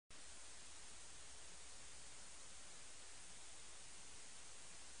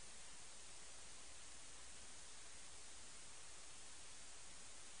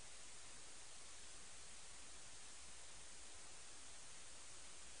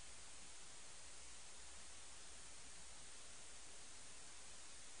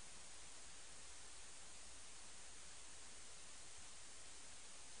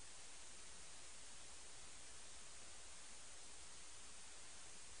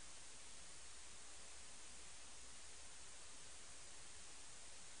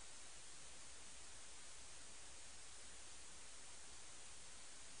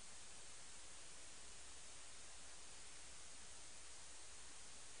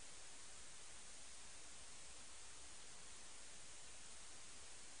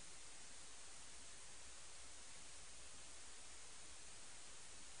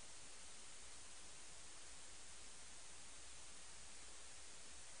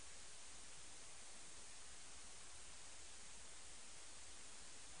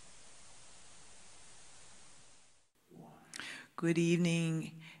Good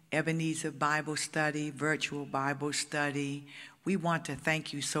evening, Ebenezer Bible Study, virtual Bible study. We want to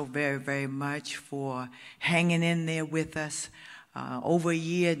thank you so very, very much for hanging in there with us over a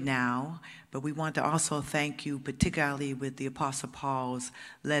year now. But we want to also thank you particularly with the Apostle Paul's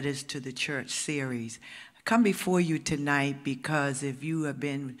Letters to the Church series. I come before you tonight because if you have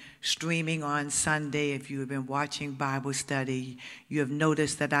been streaming on Sunday, if you have been watching Bible study, you have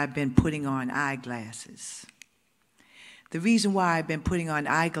noticed that I've been putting on eyeglasses. The reason why I've been putting on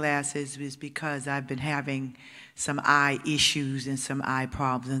eyeglasses is because I've been having some eye issues and some eye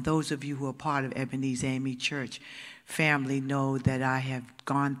problems. And those of you who are part of Ebenezer AME Church family know that I have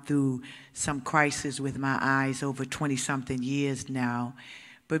gone through some crisis with my eyes over 20-something years now.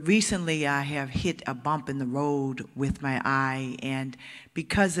 But recently I have hit a bump in the road with my eye, and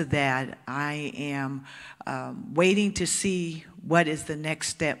because of that, I am waiting to see what is the next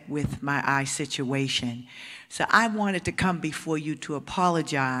step with my eye situation. So I wanted to come before you to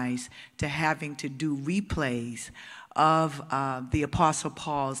apologize to having to do replays of the Apostle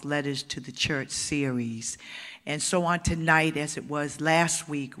Paul's Letters to the Church series. And so on tonight, as it was last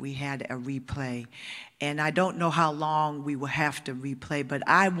week, we had a replay. And I don't know how long we will have to replay, but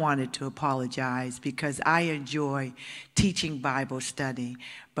I wanted to apologize because I enjoy teaching Bible study,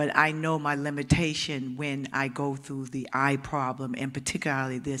 but I know my limitation when I go through the eye problem, and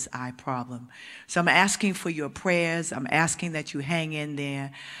particularly this eye problem. So I'm asking for your prayers. I'm asking that you hang in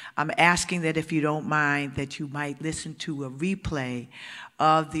there. I'm asking that if you don't mind, that you might listen to a replay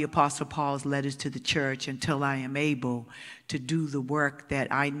of the Apostle Paul's Letters to the Church until I am able to do the work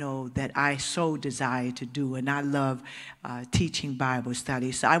that I know that I so desire to do, and I love teaching Bible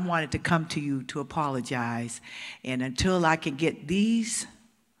study. So I wanted to come to you to apologize, and until I can get these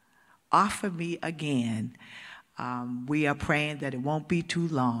off of me again, we are praying that it won't be too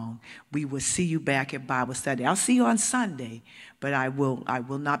long. We will see you back at Bible study. I'll see you on Sunday, but I will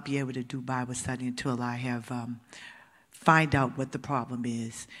not be able to do Bible study until I have find out what the problem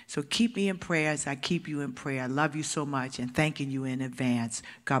is. So keep me in prayer as I keep you in prayer. I love you so much and thanking you in advance.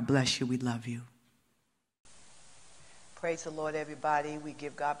 God bless you. We love you. Praise the Lord, everybody. We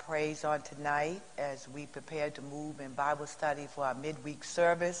give God praise on tonight as we prepare to move in Bible study for our midweek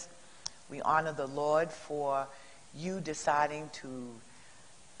service. We honor the Lord for you deciding to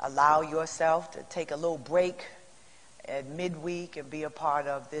allow yourself to take a little break at midweek and be a part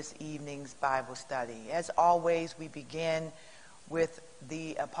of this evening's Bible study. As always, we begin with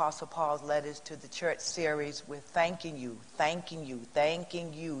the Apostle Paul's Letters to the Church series with thanking you,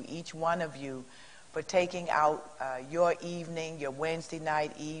 each one of you, for taking out your evening, your Wednesday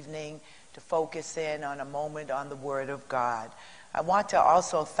night evening, to focus in on a moment on the Word of God. I want to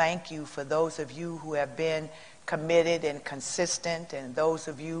also thank you for those of you who have been committed and consistent, and those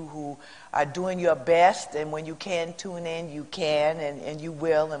of you who are doing your best, and when you can tune in, you can, and you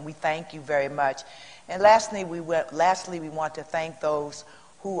will, and we thank you very much. And lastly, we want to thank those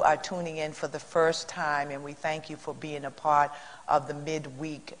who are tuning in for the first time, and we thank you for being a part of the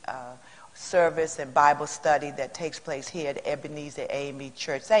midweek service and Bible study that takes place here at Ebenezer AME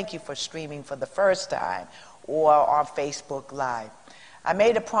Church. Thank you for streaming for the first time or on Facebook Live. I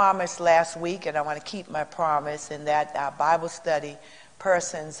made a promise last week, and I want to keep my promise, in that our Bible study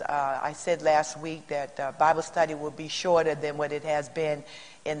persons, I said last week that Bible study will be shorter than what it has been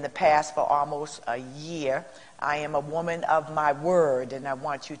in the past for almost a year. I am a woman of my word, and I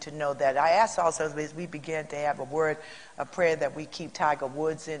want you to know that. I asked also as we begin to have a word of prayer that we keep Tiger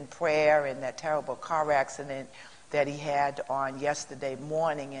Woods in prayer and that terrible car accident that he had on yesterday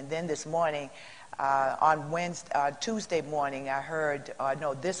morning. And then this morning, on Tuesday morning, I heard,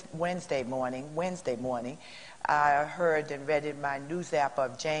 this Wednesday morning, I heard and read in my news app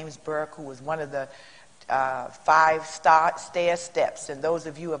of James Burke, who was one of the 5 stair steps. And those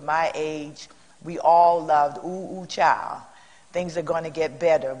of you of my age, we all loved Ooh Ooh Child. Things are going to get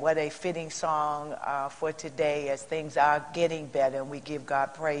better. What a fitting song for today, as things are getting better, and we give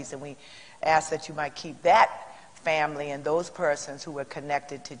God praise, and we ask that you might keep that family and those persons who are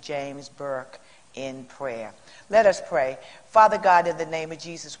connected to James Burke in prayer. Let us pray. Father God, in the name of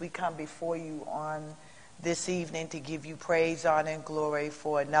Jesus, we come before you on this evening to give you praise, honor, and glory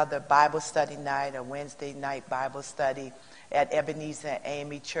for another Bible study night, a Wednesday night Bible study at Ebenezer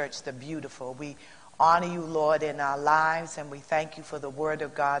AME Church, the beautiful. We honor you, Lord, in our lives, and we thank you for the Word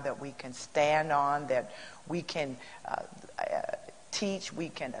of God that we can stand on, that we can teach, we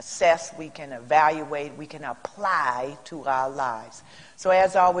can assess, we can evaluate, we can apply to our lives. So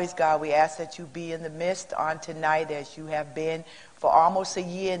as always, God, we ask that you be in the midst on tonight as you have been for almost a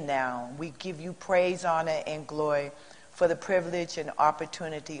year now. We give you praise, honor, and glory for the privilege and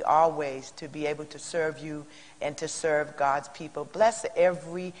opportunity always to be able to serve you and to serve God's people. Bless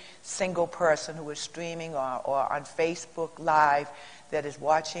every single person who is streaming or on Facebook Live that is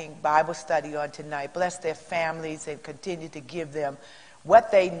watching Bible study on tonight. Bless their families and continue to give them what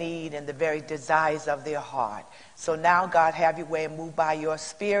they need and the very desires of their heart. So now, God, have your way and move by your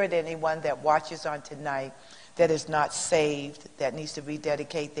Spirit. Anyone that watches on tonight that is not saved, that needs to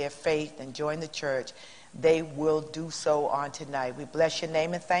rededicate their faith and join the church, they will do so on tonight. We bless your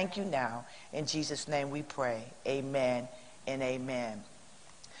name and thank you now. In Jesus' name we pray. Amen and amen.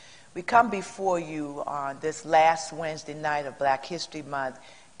 We come before you on this last Wednesday night of Black History Month,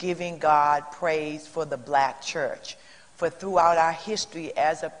 giving God praise for the Black church. For throughout our history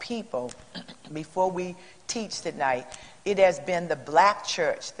as a people, before we teach tonight, it has been the Black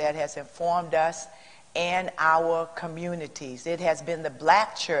church that has informed us and our communities. It has been the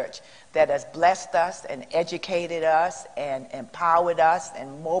Black church that has blessed us and educated us and empowered us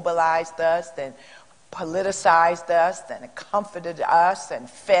and mobilized us and politicized us and comforted us and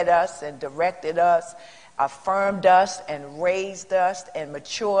fed us and directed us, affirmed us and raised us and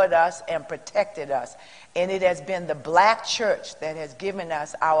matured us and protected us. And it has been the Black church that has given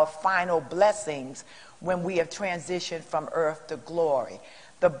us our final blessings when we have transitioned from earth to glory.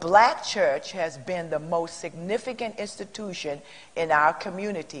 The Black church has been the most significant institution in our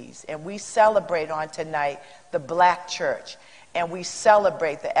communities, and we celebrate on tonight the Black church, and we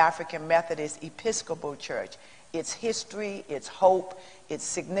celebrate the African Methodist Episcopal Church, its history, its hope, its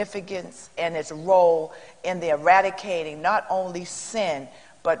significance, and its role in the eradicating not only sin,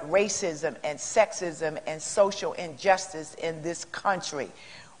 but racism and sexism and social injustice in this country.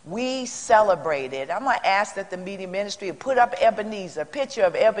 We celebrated. I'm going to ask that the media ministry put up Ebenezer, a picture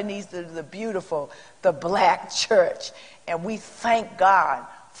of Ebenezer the Beautiful, the Black church. And we thank God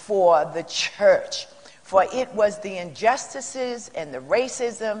for the church. For it was the injustices and the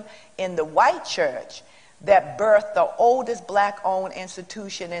racism in the white church that birthed the oldest Black-owned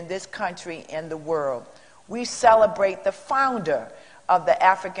institution in this country and the world. We celebrate the founder of the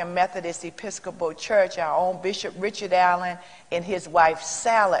African Methodist Episcopal Church, our own Bishop Richard Allen and his wife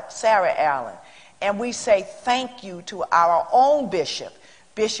Sarah Allen. And we say thank you to our own bishop,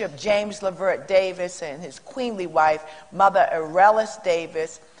 Bishop James Levert Davis, and his queenly wife, Mother Aurelis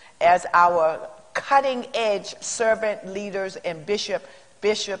Davis, as our cutting-edge servant leaders and bishop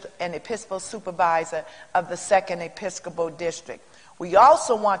and Episcopal supervisor of the 2nd Episcopal District. We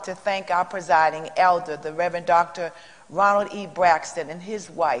also want to thank our presiding elder, the Reverend Dr. Ronald E. Braxton, and his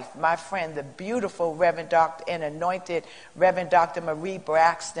wife, my friend, the beautiful Reverend Dr. and anointed Reverend Dr. Marie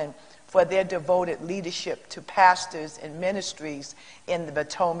Braxton, for their devoted leadership to pastors and ministries in the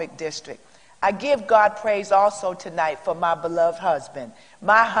Potomac District. I give God praise also tonight for my beloved husband,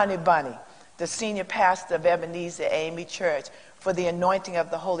 my honey bunny, the senior pastor of Ebenezer AME Church, for the anointing of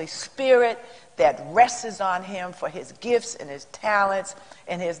the Holy Spirit that rests on him, for his gifts and his talents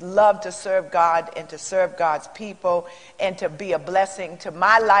and his love to serve God and to serve God's people and to be a blessing to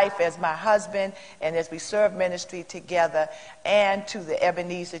my life as my husband and as we serve ministry together, and to the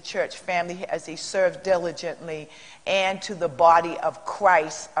Ebenezer Church family as he serves diligently, and to the body of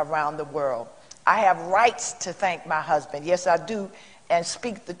Christ around the world. I have rights to thank my husband. Yes, I do, and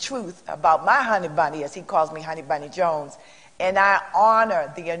speak the truth about my honey bunny, as he calls me, Honey Bunny Jones. And I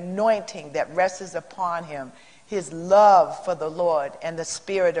honor the anointing that rests upon him, his love for the Lord and the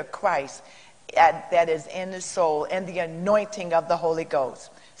Spirit of Christ that is in his soul, and the anointing of the Holy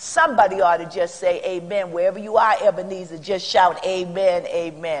Ghost. Somebody ought to just say amen. Wherever you are, Ebenezer, just shout amen,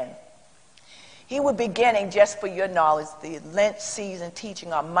 amen. He will be beginning, just for your knowledge, the Lent season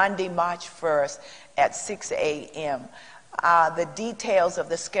teaching on Monday, March 1st at 6 a.m. The details of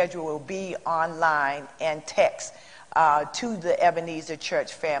the schedule will be online and text to the Ebenezer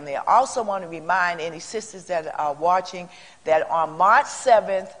Church family. I also want to remind any sisters that are watching that on March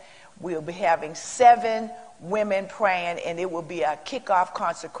 7th, we'll be having 7 women praying, and it will be a kickoff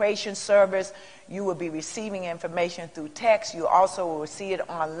consecration service. You will be receiving information through text. You also will see it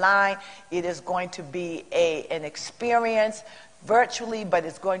online. It is going to be an experience virtually, but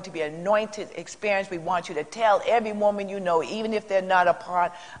it's going to be an anointed experience. We want you to tell every woman you know, even if they're not a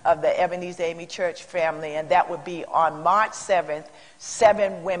part of the Ebenezer AME Church family, and that would be on March 7th,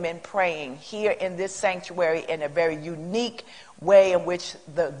 7 women praying here in this sanctuary in a very unique way in which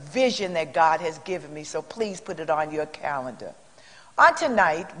the vision that God has given me. So please put it on your calendar. On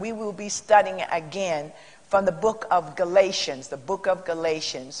tonight, we will be studying again from the book of Galatians,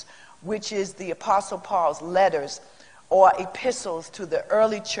 which is the Apostle Paul's letters or epistles to the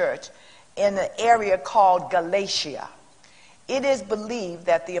early church in an area called Galatia. it is believed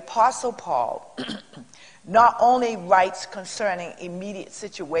that the Apostle Paul not only writes concerning immediate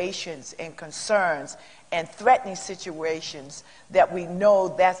situations and concerns and threatening situations that we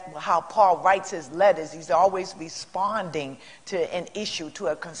know that's how Paul writes his letters. He's always responding to an issue, to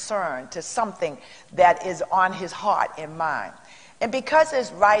a concern, to something that is on his heart and mind. And because his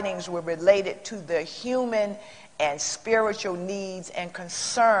writings were related to the human and spiritual needs and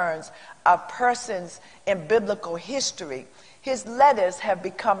concerns of persons in biblical history, his letters have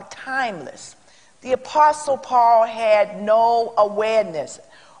become timeless. The Apostle Paul had no awareness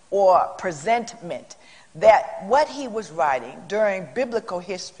or presentiment that what he was writing during biblical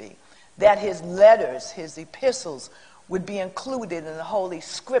history, that his letters, his epistles, would be included in the Holy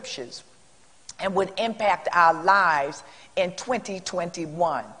Scriptures and would impact our lives in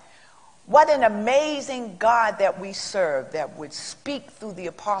 2021. What an amazing God that we serve, that would speak through the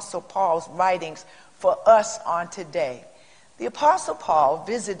Apostle Paul's writings for us on today. The Apostle Paul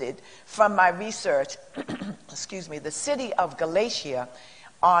visited, from my research, the city of Galatia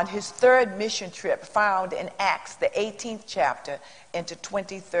on his third mission trip, found in Acts, the 18th chapter, into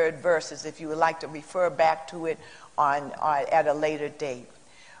 23rd verses, if you would like to refer back to it at a later date.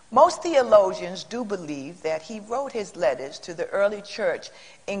 Most theologians do believe that he wrote his letters to the early church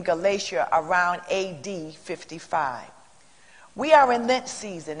in Galatia around AD 55. We are in Lent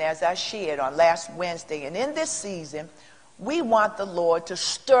season, as I shared on last Wednesday, and in this season, we want the Lord to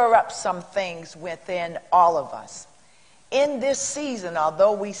stir up some things within all of us. In this season,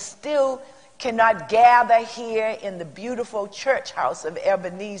 although we still cannot gather here in the beautiful church house of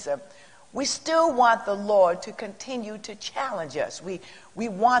Ebenezer, we still want the Lord to continue to challenge us. We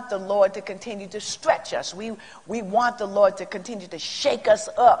want the Lord to continue to stretch us. We want the Lord to continue to shake us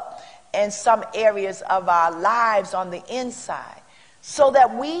up in some areas of our lives on the inside, so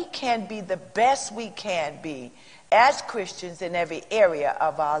that we can be the best we can be as Christians in every area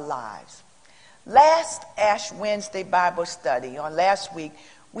of our lives. Last Ash Wednesday Bible study on last week,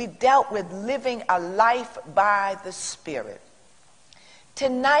 we dealt with living a life by the Spirit.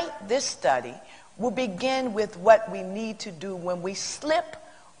 Tonight, this study will begin with what we need to do when we slip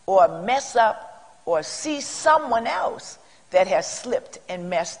or mess up or see someone else that has slipped and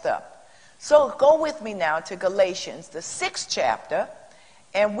messed up. So go with me now to Galatians, the 6th chapter,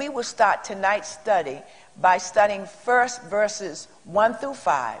 and we will start tonight's study by studying first verses 1 through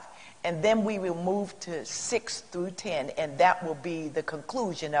 5, and then we will move to 6 through 10, and that will be the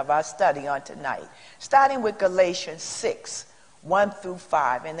conclusion of our study on tonight. Starting with Galatians 6, 1 through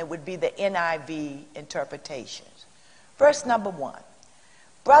 5, and it would be the NIV interpretations. Verse number 1.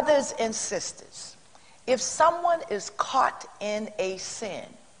 Brothers and sisters, if someone is caught in a sin,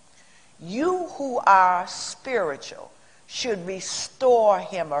 you who are spiritual should restore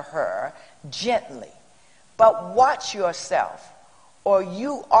him or her gently. But watch yourself, or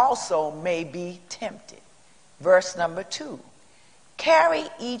you also may be tempted. Verse number 2. Carry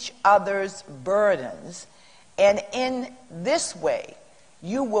each other's burdens, and in this way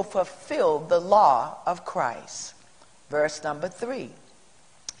you will fulfill the law of Christ. Verse number 3.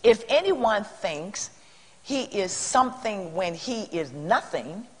 If anyone thinks he is something when he is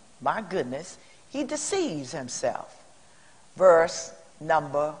nothing, my goodness, he deceives himself. Verse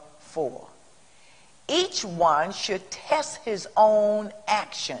number 4. Each one should test his own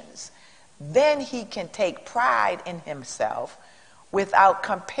actions. Then he can take pride in himself without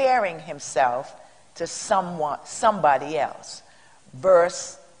comparing himself to somebody else.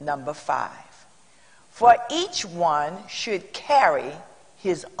 Verse number 5. For each one should carry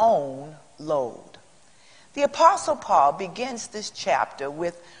his own load. The Apostle Paul begins this chapter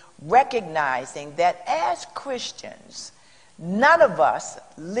with recognizing that as Christians, none of us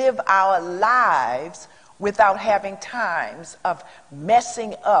live our lives without having times of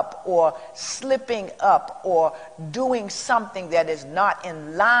messing up or slipping up or doing something that is not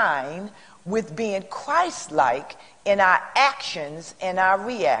in line with being Christ-like in our actions and our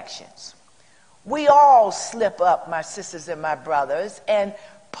reactions. We all slip up, my sisters and my brothers, and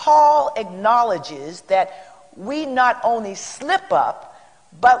Paul acknowledges that we not only slip up,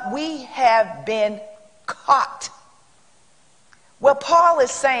 but we have been caught. What Paul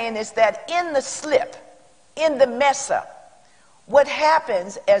is saying is that in the slip, in the mess up, what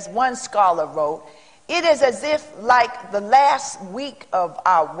happens, as one scholar wrote, it is as if like the last week of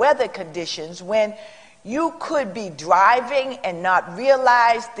our weather conditions when you could be driving and not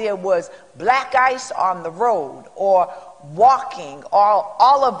realize there was black ice on the road, or walking,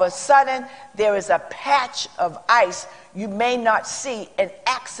 all of a sudden there is a patch of ice you may not see and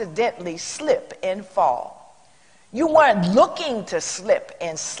accidentally slip and fall. You weren't looking to slip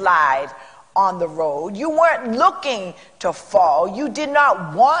and slide on the road. You weren't looking to fall. You did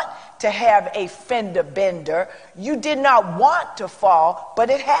not want to have a fender bender. You did not want to fall, but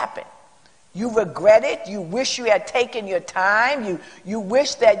it happened. You regret it. You wish you had taken your time. You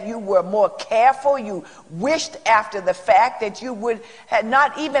wish that you were more careful. You wished after the fact that you would have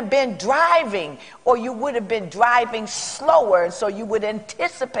not even been driving, or you would have been driving slower, and so you would have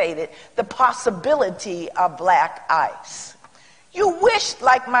anticipated the possibility of black ice. You wished,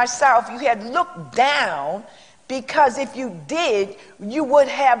 like myself, you had looked down, because if you did, you would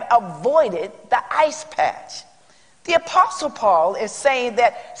have avoided the ice patch. The Apostle Paul is saying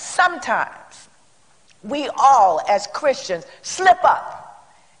that sometimes we all, as Christians, slip up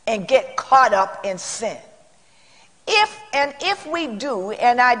and get caught up in sin. If we do,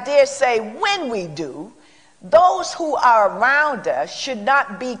 and I dare say when we do, those who are around us should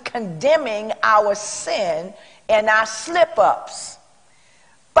not be condemning our sin and our slip-ups.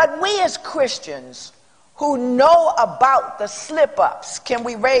 But we as Christians who know about the slip-ups, can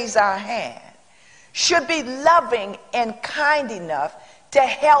we raise our hand, should be loving and kind enough to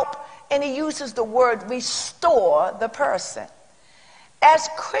help, and he uses the word restore the person. As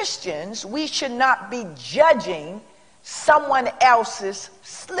Christians, we should not be judging someone else's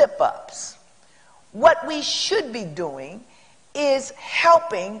slip-ups. What we should be doing is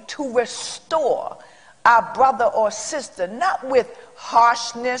helping to restore our brother or sister, not with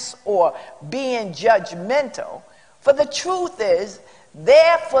harshness or being judgmental. For the truth is,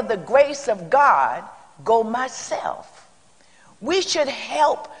 there for the grace of God go myself. We should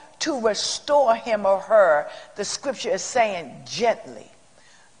help to restore him or her. The scripture is saying gently.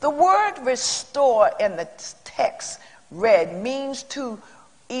 The word restore in the text read means to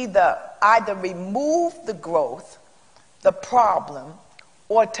either remove the growth, the problem,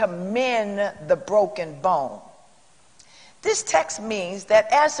 or to mend the broken bone. This text means that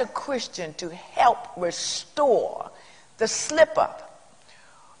as a Christian, to help restore the slip-up,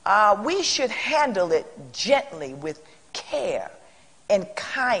 we should handle it gently with care and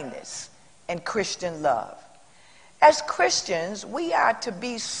kindness and Christian love. As Christians, we are to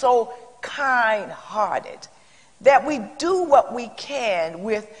be so kind-hearted that we do what we can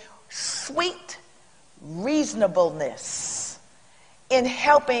with sweet reasonableness in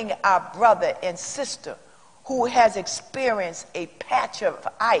helping our brother and sister who has experienced a patch of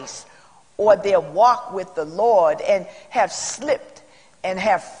ice or their walk with the Lord and have slipped and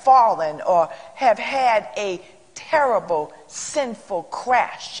have fallen or have had a terrible sinful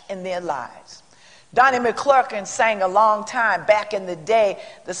crash in their lives. Donnie McClurkin sang a long time back in the day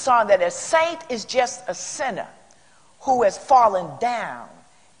the song that a saint is just a sinner who has fallen down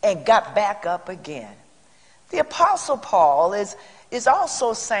and got back up again. The Apostle Paul is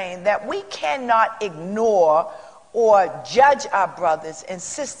also saying that we cannot ignore or judge our brothers and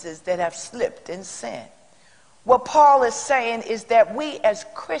sisters that have slipped in sin. What Paul is saying is that we as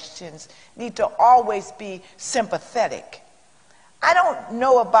Christians need to always be sympathetic. I don't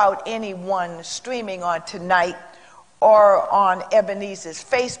know about anyone streaming on tonight or on Ebenezer's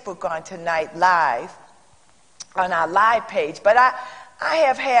Facebook on tonight live, on our live page, but I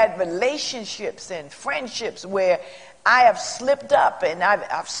have had relationships and friendships where I have slipped up, and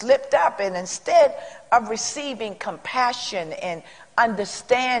I've slipped up, and instead of receiving compassion and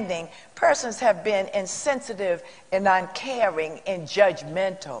understanding, persons have been insensitive and uncaring and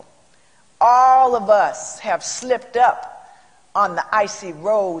judgmental. All of us have slipped up on the icy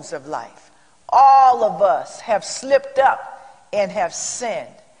roads of life. All of us have slipped up and have sinned.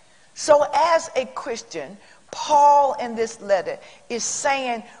 So as a Christian, Paul in this letter is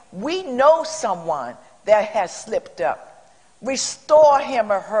saying we know someone that has slipped up. Restore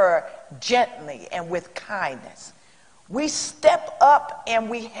him or her gently and with kindness. We step up and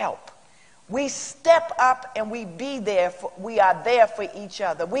we help. We step up and we are there for each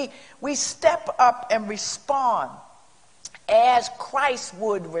other. We step up and respond as Christ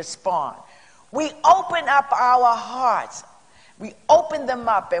would respond. We open up our hearts. We open them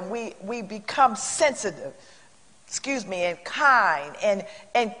up and we become sensitive, and kind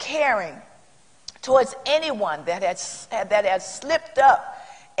and caring towards anyone that has slipped up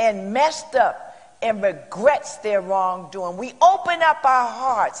and messed up and regrets their wrongdoing. We open up our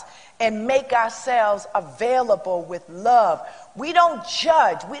hearts and make ourselves available with love. We don't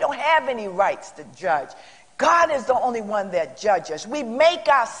judge. We don't have any rights to judge. God is the only one that judges. We make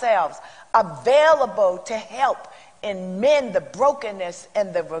ourselves available to help and mend the brokenness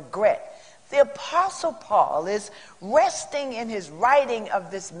and the regret. The Apostle Paul is resting in his writing of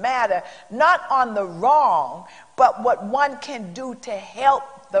this matter, not on the wrong, but what one can do to help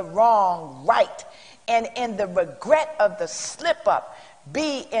the wrong right. And in the regret of the slip up,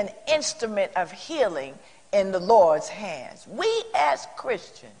 be an instrument of healing in the Lord's hands. We as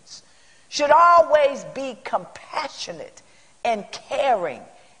Christians should always be compassionate and caring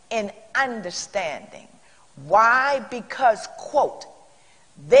and understanding. Why? Because, quote,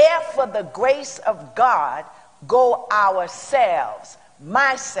 therefore the grace of God go ourselves,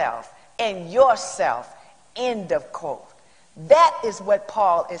 myself, and yourself, end of quote. That is what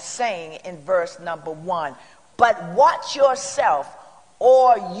Paul is saying in verse number 1. But watch yourself,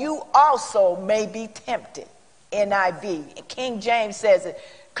 or you also may be tempted. NIV. King James says it,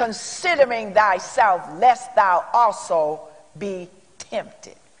 considering thyself, lest thou also be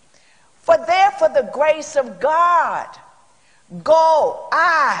tempted. For therefore the grace of God, go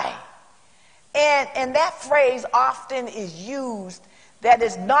I. And that phrase often is used that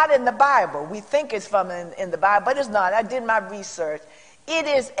is not in the Bible. We think it's from in the Bible, but it's not. I did my research. It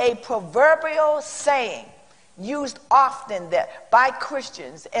is a proverbial saying used often by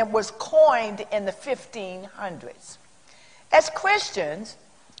Christians and was coined in the 1500s. As Christians,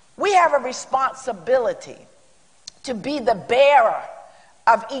 we have a responsibility to be the bearer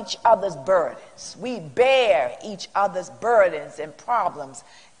of each other's burdens. We bear each other's burdens and problems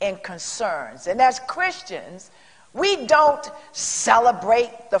and concerns. And as Christians, we don't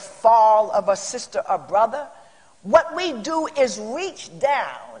celebrate the fall of a sister or brother. What we do is reach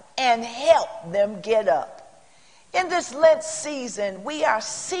down and help them get up. In this Lent season, we are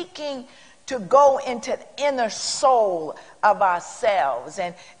seeking to go into the inner soul of ourselves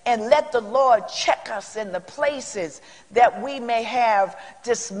and let the Lord check us in the places that we may have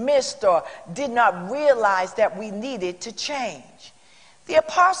dismissed or did not realize that we needed to change. The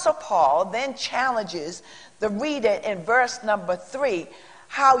Apostle Paul then challenges the reader in verse number 3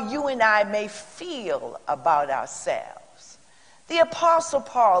 how you and I may feel about ourselves. The Apostle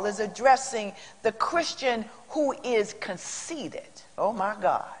Paul is addressing the Christian who is conceited. Oh my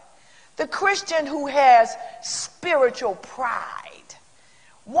God. The Christian who has spiritual pride.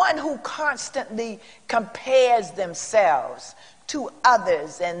 One who constantly compares themselves to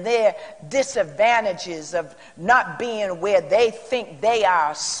others and their disadvantages of not being where they think they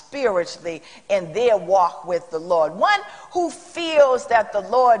are spiritually in their walk with the Lord. One who feels that the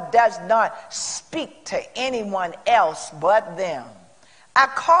Lord does not speak to anyone else but them. I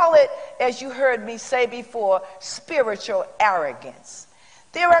call it, as you heard me say before, spiritual arrogance.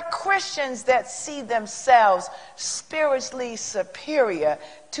 There are Christians that see themselves spiritually superior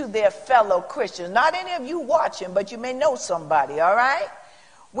to their fellow Christians. Not any of you watching, but you may know somebody, all right?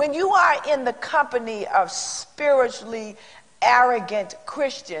 When you are in the company of spiritually arrogant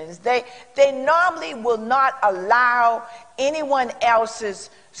Christians, they normally will not allow anyone else's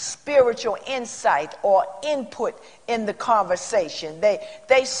spiritual insight or input in the conversation. They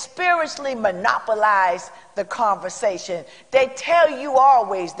spiritually monopolize the conversation. They tell you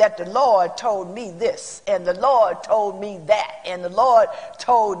always that the Lord told me this, and the Lord told me that, and the Lord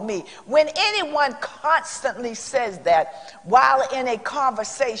told me. When anyone constantly says that while in a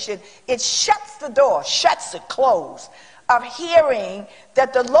conversation, it shuts the door, shuts it closed, of hearing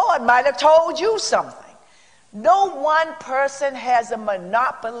that the Lord might have told you something. No one person has a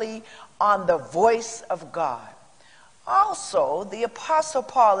monopoly on the voice of God. Also, the Apostle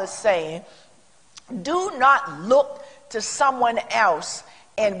Paul is saying, do not look to someone else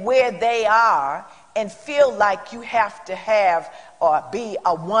and where they are and feel like you have to have or be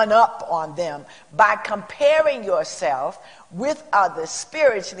a one-up on them by comparing yourself with others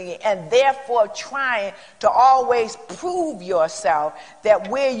spiritually and therefore trying to always prove yourself that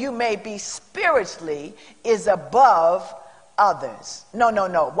where you may be spiritually is above others. No.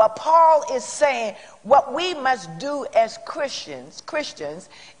 What Paul is saying, what we must do as Christians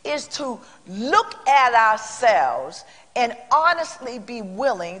is to look at ourselves and honestly be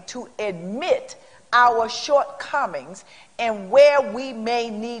willing to admit our shortcomings and where we may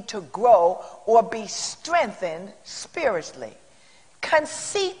need to grow or be strengthened spiritually.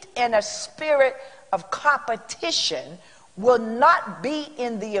 Conceit and a spirit of competition will not be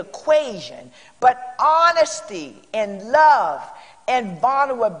in the equation, but honesty and love and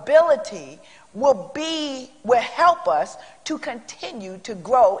vulnerability will help us to continue to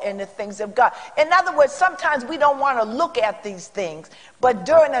grow in the things of God. In other words, sometimes we don't want to look at these things, but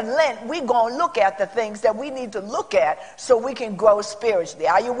during a Lent, we're going to look at the things that we need to look at so we can grow spiritually.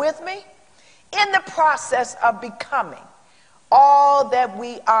 Are you with me? In the process of becoming all that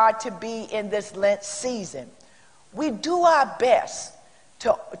we are to be in this Lent season, we do our best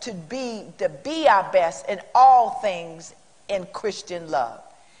to be our best in all things in Christian love.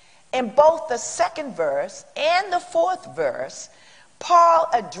 In both the second verse and the fourth verse, Paul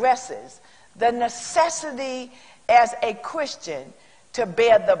addresses the necessity as a Christian to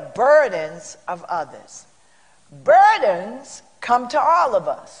bear the burdens of others. Burdens come to all of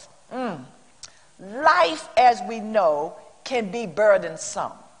us. Life, as we know, can be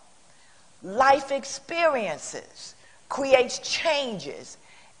burdensome. Life experiences creates changes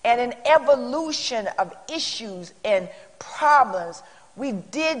and an evolution of issues and problems we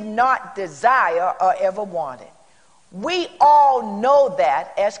did not desire or ever wanted. We all know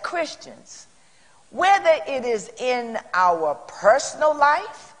that as Christians. Whether it is in our personal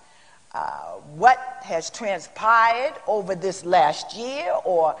life, what has transpired over this last year,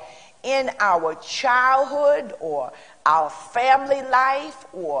 or in our childhood, or our family life,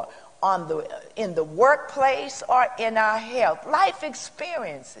 or in the workplace, or in our health. Life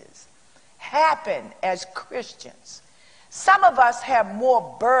experiences happen as Christians. Some of us have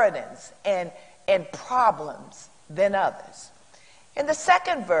more burdens and problems than others. In the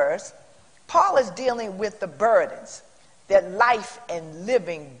second verse, Paul is dealing with the burdens that life and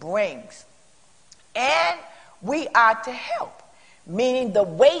living brings. And we are to help, meaning the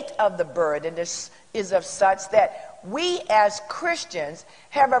weight of the burden is of such that we as Christians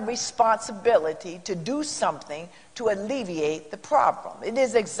have a responsibility to do something to alleviate the problem. It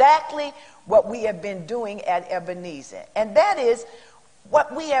is exactly what we have been doing at Ebenezer. And that is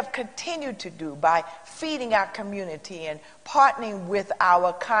what we have continued to do by feeding our community and partnering with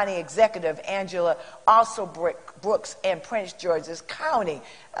our county executive, Angela Brooks, and Prince George's County.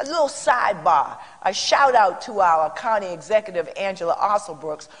 A little sidebar, a shout out to our county executive, Angela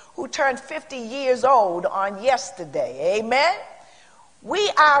Brooks, who turned 50 years old on yesterday. Amen? We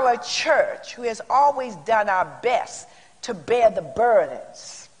are a church who has always done our best to bear the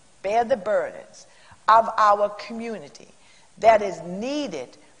burdens of our community that is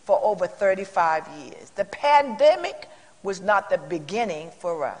needed for over 35 years. The pandemic was not the beginning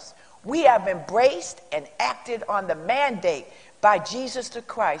for us. We have embraced and acted on the mandate by Jesus the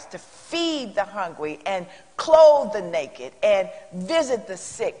Christ to feed the hungry and clothe the naked and visit the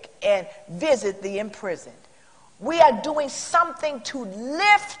sick and visit the imprisoned. We are doing something to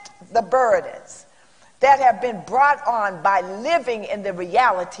lift the burdens that have been brought on by living in the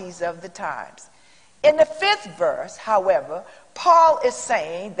realities of the times. In the 5th verse, however, Paul is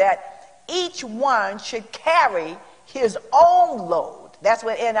saying that each one should carry his own load. That's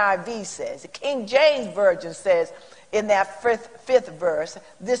what NIV says. The King James Version says in that fifth verse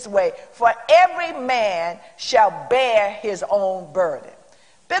this way: for every man shall bear his own burden.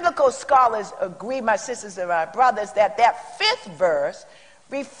 Biblical scholars agree, my sisters and my brothers, that 5th verse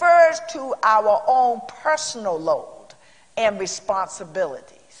refers to our own personal load and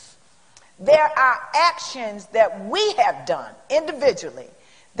responsibilities. There are actions that we have done individually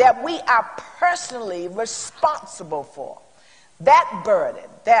that we are personally responsible for. That burden,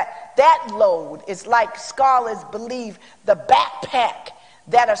 that load is like scholars believe the backpack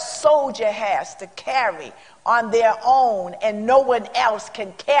that a soldier has to carry on their own, and no one else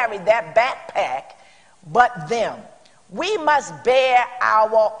can carry that backpack but them. We must bear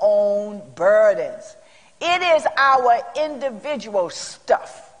our own burdens. It is our individual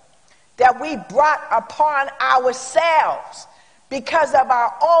stuff that we brought upon ourselves because of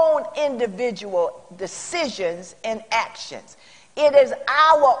our own individual decisions and actions. It is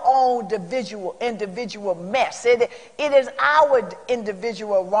our own individual mess. It is our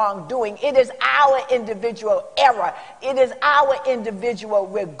individual wrongdoing. It is our individual error. It is our individual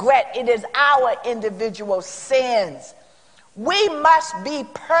regret. It is our individual sins. We must be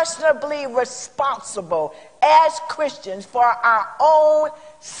personally responsible as Christians for our own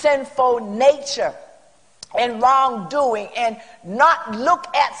sinful nature and wrongdoing, and not look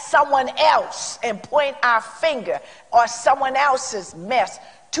at someone else and point our finger or someone else's mess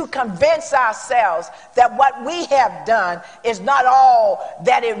to convince ourselves that what we have done is not all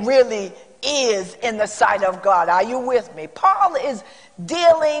that it really is in the sight of God. Are you with me? Paul is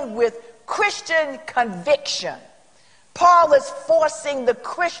dealing with Christian conviction. Paul is forcing the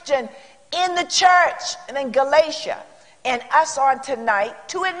Christian in the church and in Galatia and us on tonight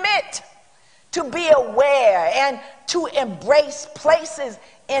to admit, to be aware, and to embrace places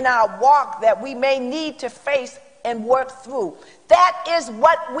in our walk that we may need to face and work through. That is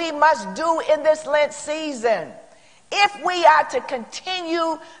what we must do in this Lent season. If we are to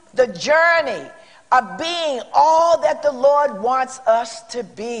continue the journey of being all that the Lord wants us to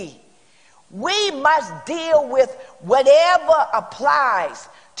be, we must deal with whatever applies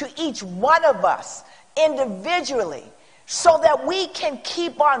to each one of us individually, so that we can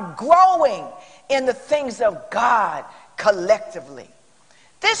keep on growing in the things of God collectively.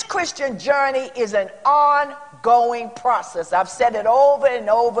 This Christian journey is an ongoing process. I've said it over and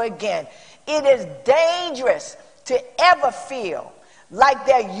over again. It is dangerous to ever feel like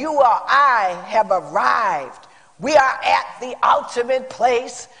that you or I have arrived. We are at the ultimate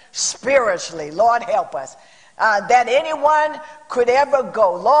place spiritually. Lord, help us. That anyone could ever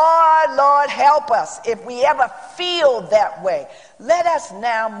go. Lord, help us if we ever feel that way. Let us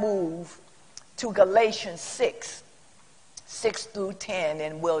now move to Galatians 6 through 10,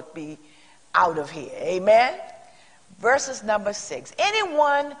 and we'll be out of here. Amen? Verses number 6.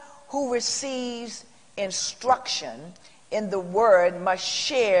 Anyone who receives instruction in the word must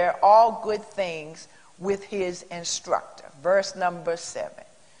share all good things with his instructor. Verse number 7.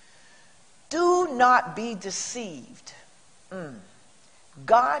 Do not be deceived.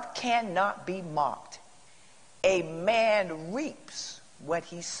 God cannot be mocked. A man reaps what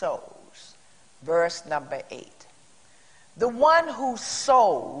he sows. Verse number 8. The one who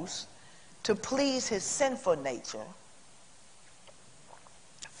sows to please his sinful nature,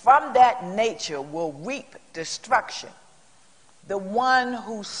 from that nature will reap destruction. The one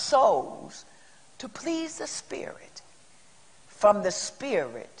who sows to please the Spirit, from the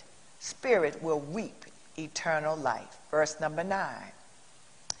Spirit will reap eternal life. Verse number 9.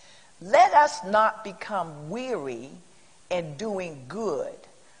 Let us not become weary in doing good,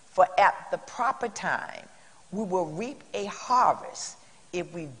 for at the proper time we will reap a harvest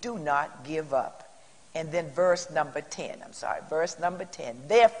if we do not give up. And then verse number 10.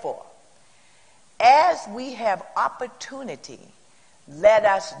 Therefore, as we have opportunity, let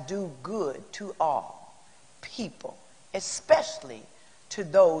us do good to all people, especially to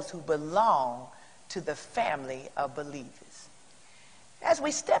those who belong to the family of believers. As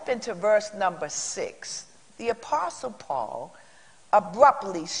we step into verse number 6, the Apostle Paul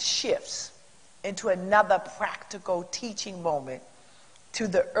abruptly shifts into another practical teaching moment to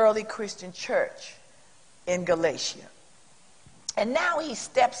the early Christian church in Galatia. And now he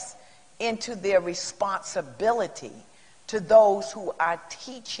steps into their responsibility to those who are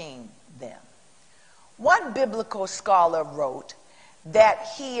teaching them. One biblical scholar wrote that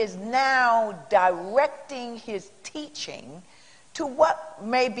he is now directing his teaching to what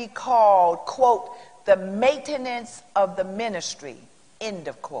may be called, quote, the maintenance of the ministry, end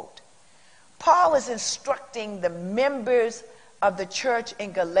of quote. Paul is instructing the members of the church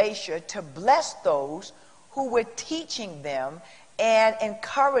in Galatia to bless those who were teaching them and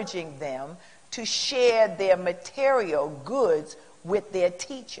encouraging them to share their material goods with their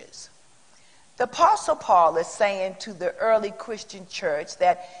teachers. The Apostle Paul is saying to the early Christian church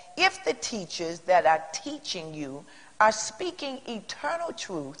that if the teachers that are teaching you are speaking eternal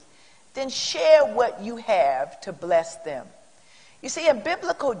truth, then share what you have to bless them. You see, in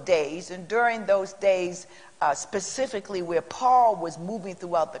biblical days, and during those days specifically where Paul was moving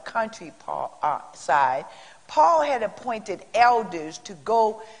throughout the countryside, Paul had appointed elders to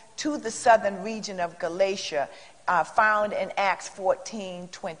go to the southern region of Galatia, found in Acts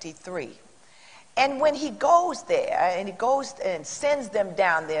 14:23. And when he goes there, and he goes and sends them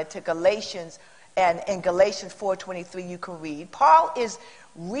down there to Galatians, and in Galatians 4:23 you can read, Paul is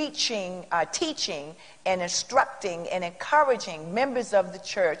teaching and instructing and encouraging members of the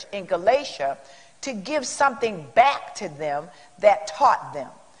church in Galatia to give something back to them that taught them.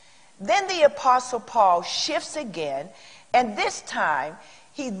 Then the Apostle Paul shifts again, and this time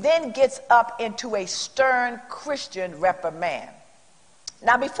he then gets up into a stern Christian reprimand.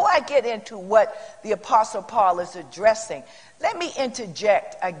 Now, before I get into what the Apostle Paul is addressing, let me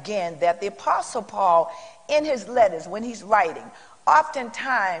interject again that the Apostle Paul, in his letters, when he's writing,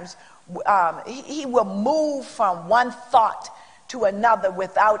 oftentimes he will move from one thought to another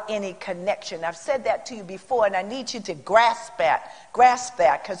without any connection. I've said that to you before, and I need you to grasp that,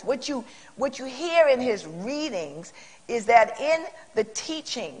 because what you hear in his readings is that in the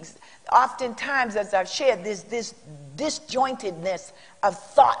teachings, oftentimes, as I've shared, there's this disjointedness of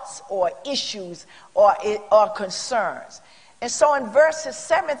thoughts or issues or concerns. And so in verses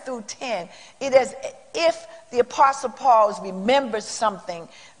 7 through 10, it is if the Apostle Paul remembers something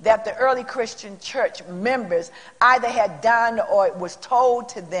that the early Christian church members either had done or it was told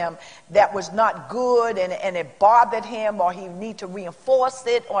to them that was not good, and it bothered him, or he need to reinforce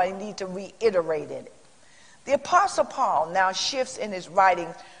it, or he need to reiterate it. The Apostle Paul now shifts in his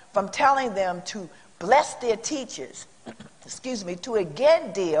writing from telling them to bless their teachers, to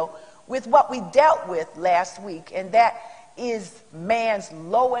again deal with what we dealt with last week, and that is man's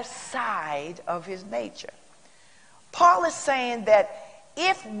lower side of his nature. Paul is saying that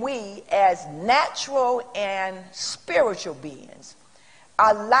if we as natural and spiritual beings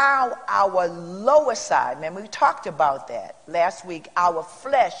allow our lower side, we talked about that last week, our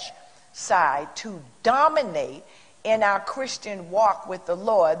flesh side to dominate in our Christian walk with the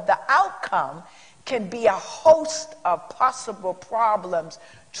Lord, the outcome can be a host of possible problems,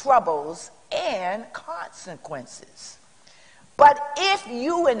 troubles, and consequences. But if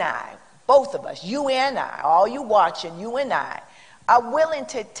you and I, both of us, you and I, all you watching, you and I, are willing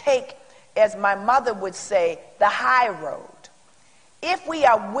to take, as my mother would say, the high road, if we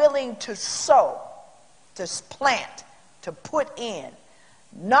are willing to sow, to plant, to put in,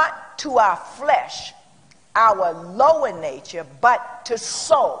 not to our flesh, our lower nature, but to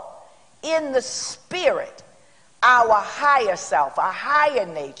sow in the spirit, our higher self, our higher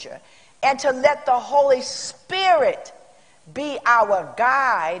nature, and to let the Holy Spirit be our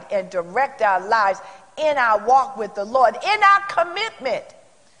guide and direct our lives in our walk with the Lord, in our commitment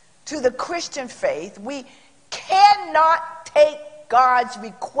to the Christian faith. We cannot take God's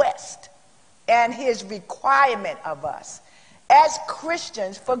request and his requirement of us as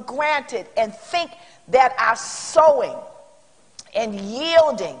Christians for granted and think that our sowing and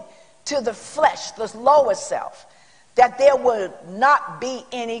yielding to the flesh, the lower self, that there will not be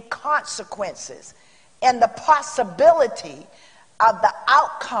any consequences and the possibility of the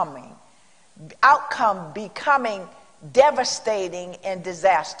outcome becoming devastating and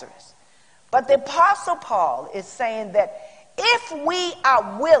disastrous. But the Apostle Paul is saying that if we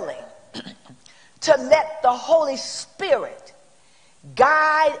are willing to let the Holy Spirit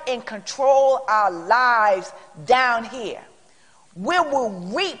guide and control our lives down here, we will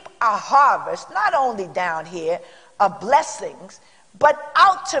reap a harvest, not only down here, of blessings, but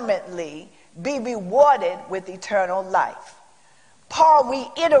ultimately be rewarded with eternal life. Paul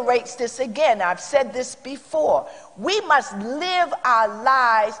reiterates this again. I've said this before. We must live our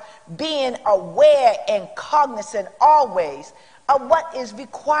lives being aware and cognizant always of what is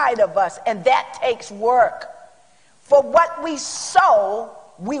required of us, and that takes work. For what we sow,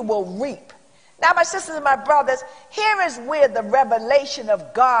 we will reap. Now, my sisters and my brothers, here is where the revelation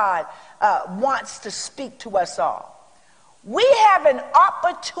of God wants to speak to us all. We have an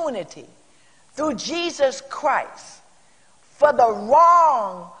opportunity through Jesus Christ for the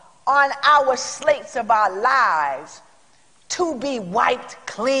wrong on our slates of our lives to be wiped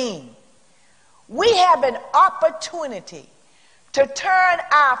clean. We have an opportunity to turn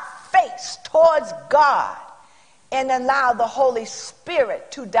our face towards God and allow the Holy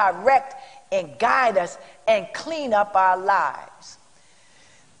Spirit to direct and guide us and clean up our lives.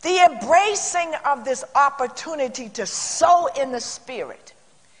 The embracing of this opportunity to sow in the Spirit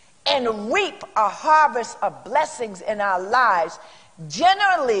and reap a harvest of blessings in our lives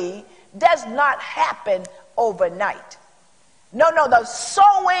generally does not happen overnight. No, the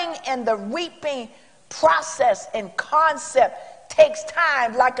sowing and the reaping process and concept takes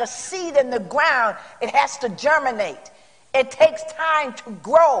time. Like a seed in the ground, it has to germinate. It takes time to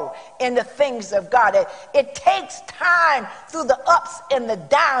grow in the things of God. It takes time through the ups and the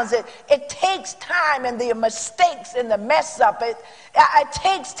downs. It takes time in the mistakes and the mess up. It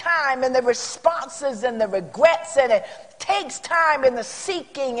takes time in the responses and the regrets. And it takes time in the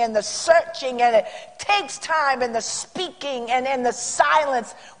seeking and the searching. And it takes time in the speaking and in the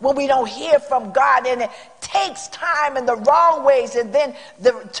silence when we don't hear from God. And it takes time in the wrong ways and then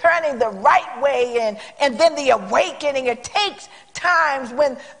the turning the right way and then the awakening. It takes times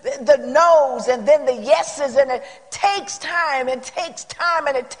when the no's and then the yeses, and it takes time and takes time,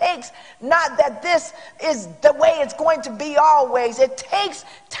 and it takes not that this is the way it's going to be always. It takes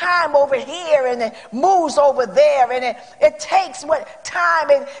time over here and it moves over there, and it takes what time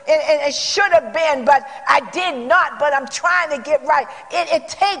and it should have been, but I did not, but I'm trying to get right. It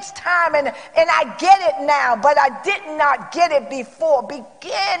takes time, and I get it now, but I did not get it before.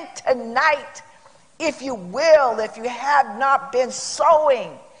 Begin tonight, if you will, if you have not been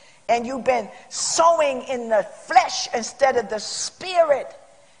sowing and you've been sowing in the flesh instead of the spirit,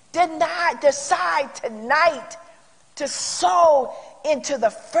 decide tonight to sow into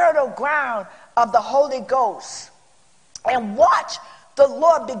the fertile ground of the Holy Ghost and watch the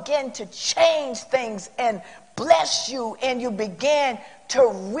Lord begin to change things and bless you, and you begin to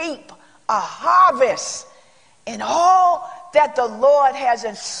reap a harvest, and all that the Lord has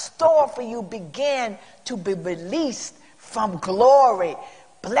in store for you begin to be released from glory,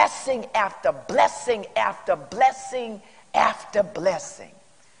 blessing after blessing after blessing after blessing.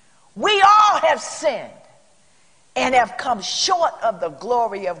 We all have sinned and have come short of the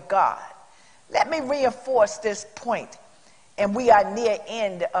glory of God. Let me reinforce this point, and we are near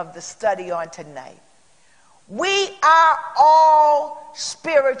end of the study on tonight. We are all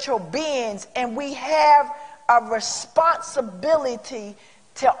spiritual beings, and we have a responsibility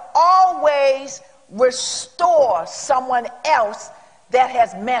to always restore someone else that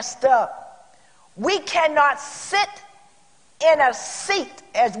has messed up. We cannot sit in a seat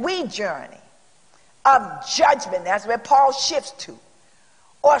as we journey of judgment, that's where Paul shifts to,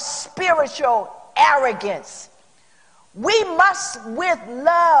 or spiritual arrogance. We must, with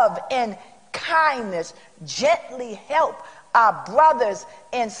love and kindness, gently help our brothers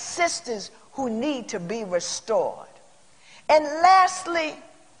and sisters who need to be restored. And lastly,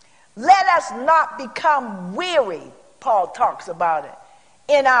 let us not become weary, Paul talks about it,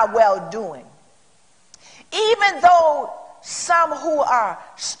 in our well-doing. Even though some who are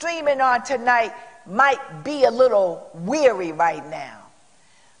streaming on tonight might be a little weary right now,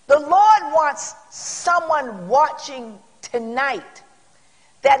 the Lord wants someone watching tonight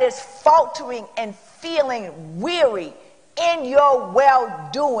that is faltering and feeling weary in your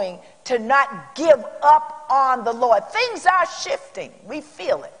well-doing to not give up on the Lord. Things are shifting. We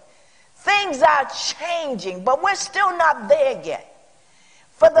feel it. Things are changing, but we're still not there yet.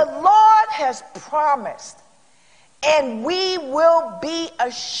 For the Lord has promised, and we will be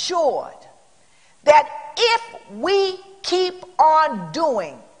assured that if we keep on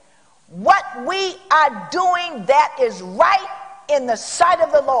doing what we are doing that is right in the sight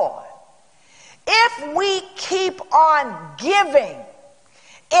of the Lord, if we keep on giving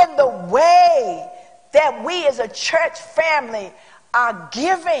in the way that we as a church family are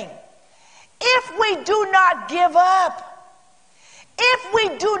giving, if we do not give up, if we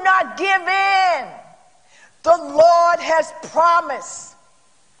do not give in, the Lord has promised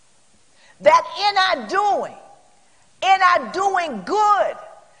that in our doing good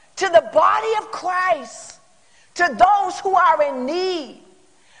to the body of Christ, to those who are in need,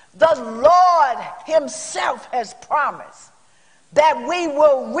 the Lord himself has promised that we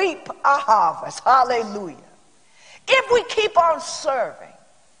will reap a harvest. Hallelujah. If we keep on serving,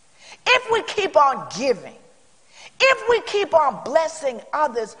 if we keep on giving, if we keep on blessing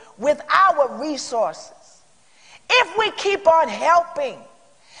others with our resources, if we keep on helping,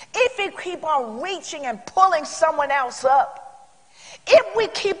 if we keep on reaching and pulling someone else up, if we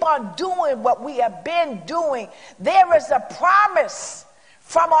keep on doing what we have been doing, there is a promise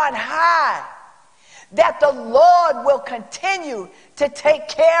from on high that the Lord will continue to take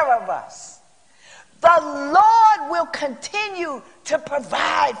care of us. The Lord will continue to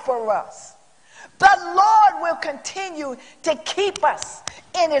provide for us. The Lord will continue to keep us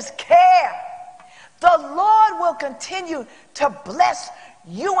in his care. The Lord will continue to bless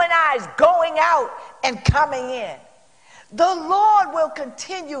you and I's going out and coming in. The Lord will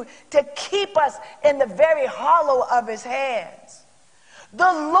continue to keep us in the very hollow of his hands. The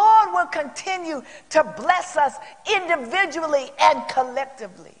Lord will continue to bless us individually and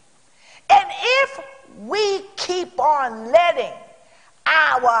collectively. And if we keep on letting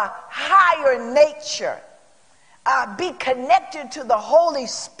our higher nature be connected to the Holy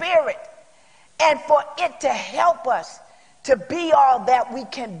Spirit, and for it to help us to be all that we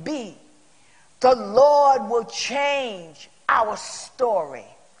can be, the Lord will change our story.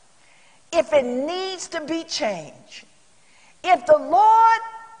 If it needs to be changed, if the Lord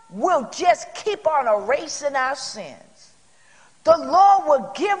will just keep on erasing our sins, the Lord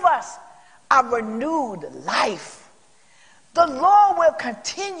will give us a renewed life. The Lord will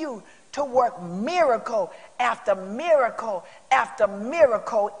continue to work miracle after miracle after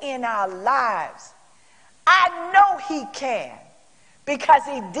miracle in our lives. I know he can, because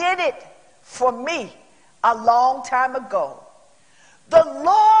he did it for me a long time ago. The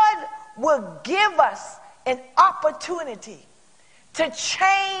Lord will give us an opportunity to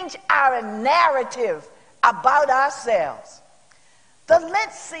change our narrative about ourselves. The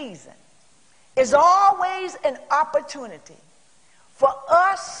Lent season is always an opportunity for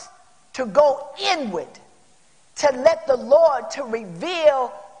us to go inward, to let the Lord to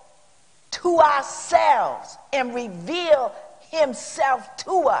reveal to ourselves and reveal himself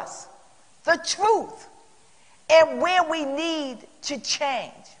to us the truth and where we need to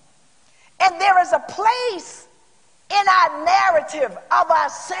change. And there is a place in our narrative of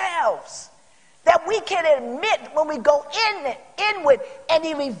ourselves that we can admit when we go inward, and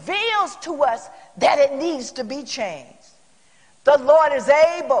he reveals to us that it needs to be changed. The Lord is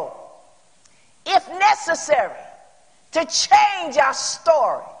able, if necessary, to change our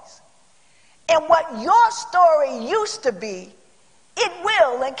stories. And what your story used to be, it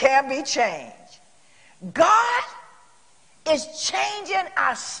will and can be changed. God is changing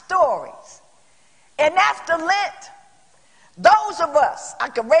our stories. And after Lent, those of us, I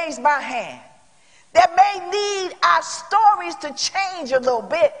can raise my hand, that may need our stories to change a little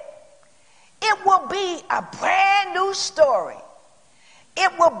bit, it will be a brand new story.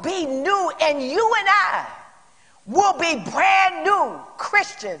 It will be new, and you and I will be brand new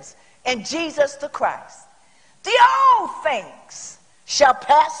Christians in Jesus the Christ. The old things shall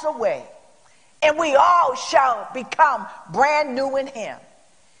pass away, and we all shall become brand new in him.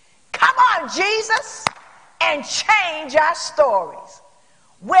 Come on, Jesus, and change our stories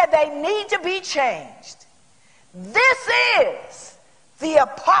where they need to be changed. This is the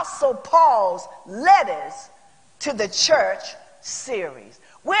Apostle Paul's letters to the church series.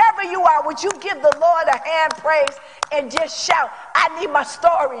 Wherever you are, would you give the Lord a hand praise and just shout, I need my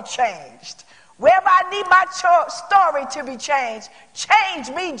story changed. Wherever I need my story to be changed, change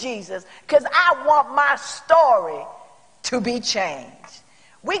me, Jesus, because I want my story to be changed.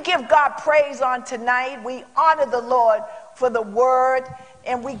 We give God praise on tonight. We honor the Lord for the word,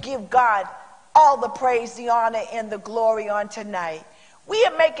 and we give God all the praise, the honor, and the glory on tonight. We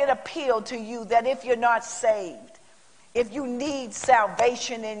make an appeal to you that if you're not saved, if you need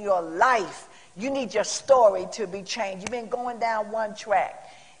salvation in your life, you need your story to be changed. You've been going down one track,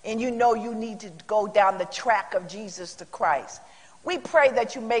 and you know you need to go down the track of Jesus the Christ. We pray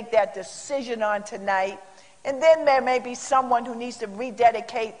that you make that decision on tonight, and then there may be someone who needs to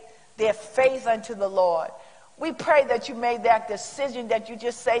rededicate their faith unto the Lord. We pray that you made that decision, that you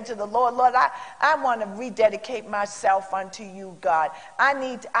just say to the Lord, Lord, I want to rededicate myself unto you, God. I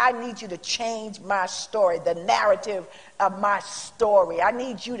need you to change my story, the narrative of my story. I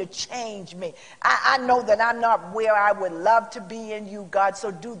need you to change me. I know that I'm not where I would love to be in you, God, so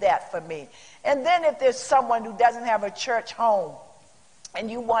do that for me. And then if there's someone who doesn't have a church home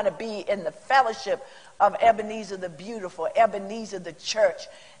and you want to be in the fellowship of Ebenezer the Beautiful, Ebenezer the Church,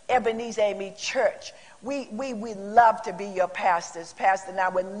 Ebenezer AME Church, we love to be your pastors. Pastor and I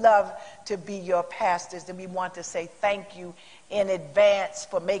would love to be your pastors, and we want to say thank you in advance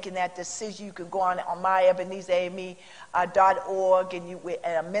for making that decision. You can go on myebenezerame.org, and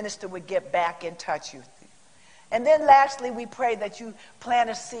a minister would get back in touch with you. And then lastly, we pray that you plant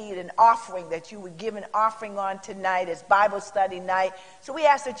a seed, an offering, that you would give an offering on tonight. It's Bible study night. So we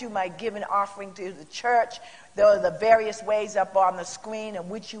ask that you might give an offering to the church. There are the various ways up on the screen in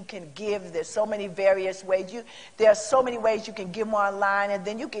which you can give. There's so many various ways. There are so many ways you can give online, and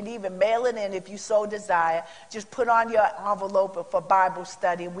then you can even mail it in if you so desire. Just put on your envelope for Bible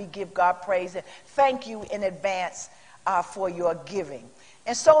study, and we give God praise and thank you in advance for your giving.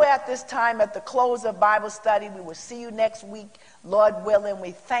 And so at this time, at the close of Bible study, we will see you next week, Lord willing.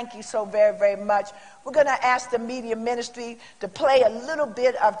 We thank you so very, very much. We're going to ask the media ministry to play a little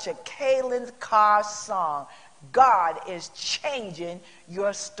bit of Jacqueline Carr's song, God is Changing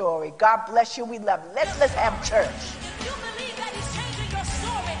Your Story. God bless you. We love you. Let's have church. If you believe that he's changing your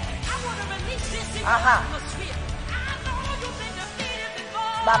story, I want to release this in your Uh-huh. atmosphere. I know you've been defeated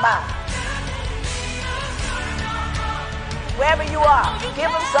before. Mama. Wherever you are, give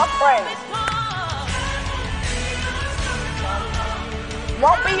him some praise.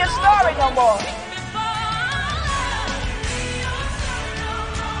 Won't be your story no more.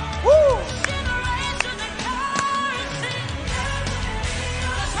 Woo!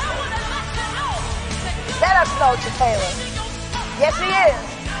 Let us know, Taylor. Yes, he is.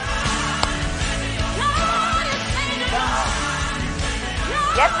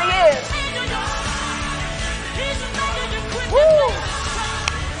 Yes, he is. Woo!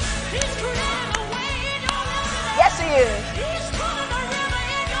 Yes, he is.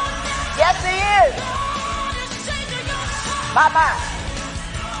 Yes, he is. Mama.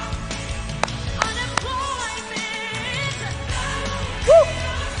 Woo!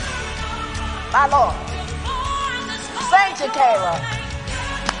 My Lord. Sing to Kayla.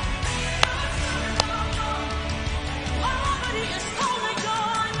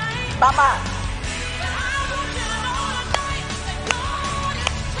 Mama.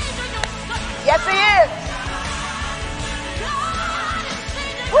 Yes, he is.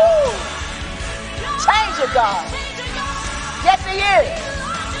 Woo! Change it, God. Yes, he is.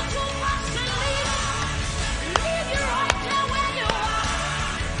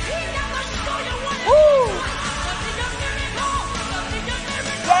 Woo!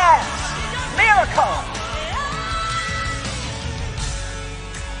 Yes. Miracle.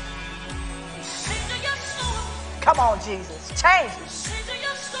 Come on, Jesus. Change it.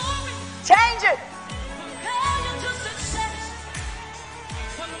 Change it.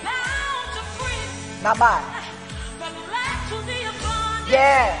 My mind.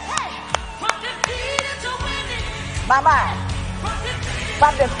 Yeah. My mind.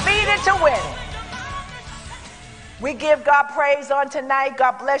 From defeated to winning. We give God praise on tonight.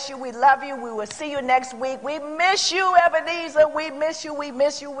 God bless you. We love you. We will see you next week. We miss you, Ebenezer. We miss you. We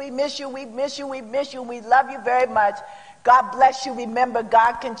miss you. We miss you. We miss you. We miss you. We love you very much. God bless you. Remember,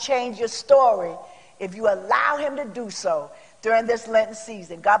 God can change your story if you allow him to do so during this Lenten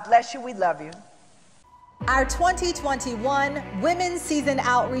season. God bless you. We love you. Our 2021 Women's Season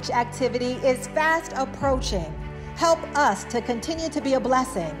Outreach activity is fast approaching. Help us to continue to be a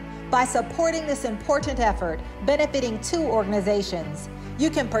blessing by supporting this important effort benefiting 2 organizations.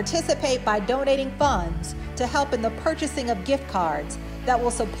 You can participate by donating funds to help in the purchasing of gift cards that will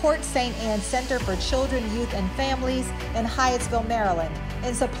support St. Anne's Center for Children, Youth, and Families in Hyattsville, Maryland,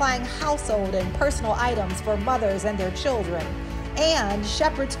 in supplying household and personal items for mothers and their children, and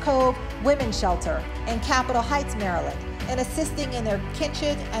Shepherd's Cove Women's Shelter in Capitol Heights, Maryland, in assisting in their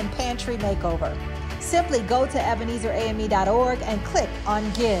kitchen and pantry makeover. Simply go to EbenezerAME.org and click on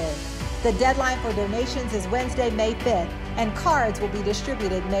Give. The deadline for donations is Wednesday, May 5th, and cards will be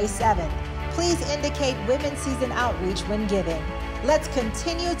distributed May 7th. Please indicate Women's Season Outreach when giving. Let's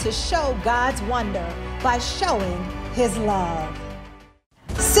continue to show God's wonder by showing His love.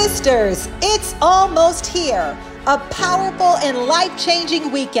 Sisters, it's almost here. A powerful and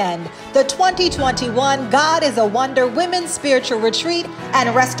life-changing weekend. The 2021 God is a Wonder Women's Spiritual Retreat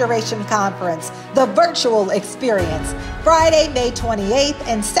and Restoration Conference, the virtual experience, Friday, May 28th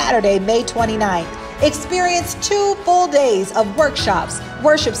and Saturday, May 29th. Experience 2 full days of workshops,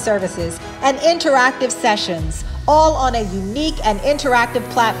 worship services, and interactive sessions, all on a unique and interactive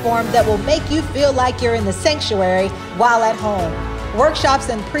platform that will make you feel like you're in the sanctuary while at home. Workshops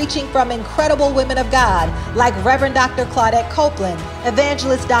and preaching from incredible women of God like Reverend Dr. Claudette Copeland,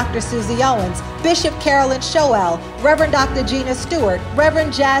 Evangelist Dr. Susie Owens, Bishop Carolyn Shoel, Reverend Dr. Gina Stewart,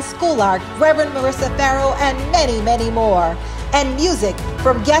 Reverend Jazz Schoolart, Reverend Marissa Farrow, and many, many more. And music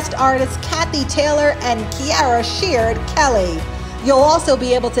from guest artists Kathy Taylor and Kiara Sheard Kelly. You'll also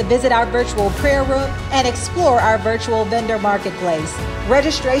be able to visit our virtual prayer room and explore our virtual vendor marketplace.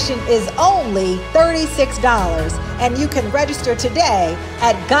 Registration is only $36, and you can register today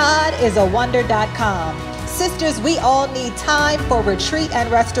at godisawonder.com. Sisters, we all need time for retreat and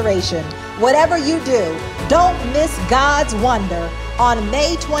restoration. Whatever you do, don't miss God's wonder on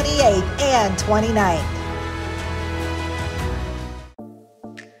May 28th and 29th.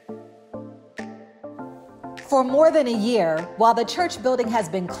 For more than a year, while the church building has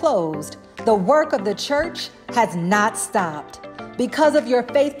been closed, the work of the church has not stopped. Because of your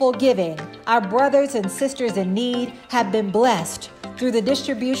faithful giving, our brothers and sisters in need have been blessed through the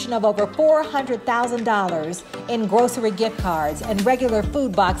distribution of over $400,000 in grocery gift cards and regular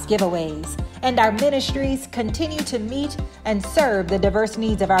food box giveaways. And our ministries continue to meet and serve the diverse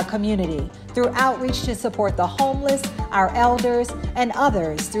needs of our community through outreach to support the homeless, our elders, and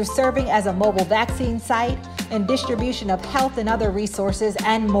others through serving as a mobile vaccine site and distribution of health and other resources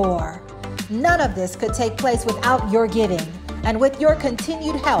and more. None of this could take place without your giving. And with your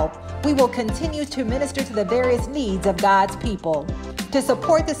continued help, we will continue to minister to the various needs of God's people. To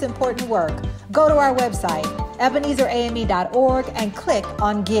support this important work, go to our website, EbenezerAME.org, and click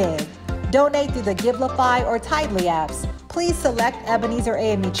on Give. Donate through the Givelify or Tidely apps. Please select Ebenezer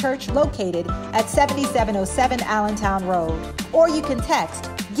AME Church located at 7707 Allentown Road. Or you can text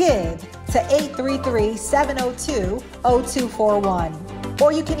GIVE to 833-702-0241.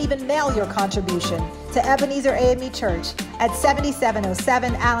 Or you can even mail your contribution to Ebenezer AME Church at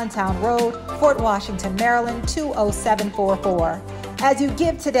 7707 Allentown Road, Fort Washington, Maryland, 20744. As you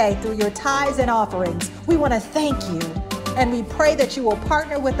give today through your tithes and offerings, we want to thank you. And we pray that you will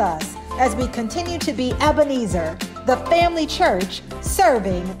partner with us as we continue to be Ebenezer, the family church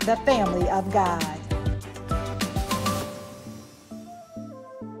serving the family of God.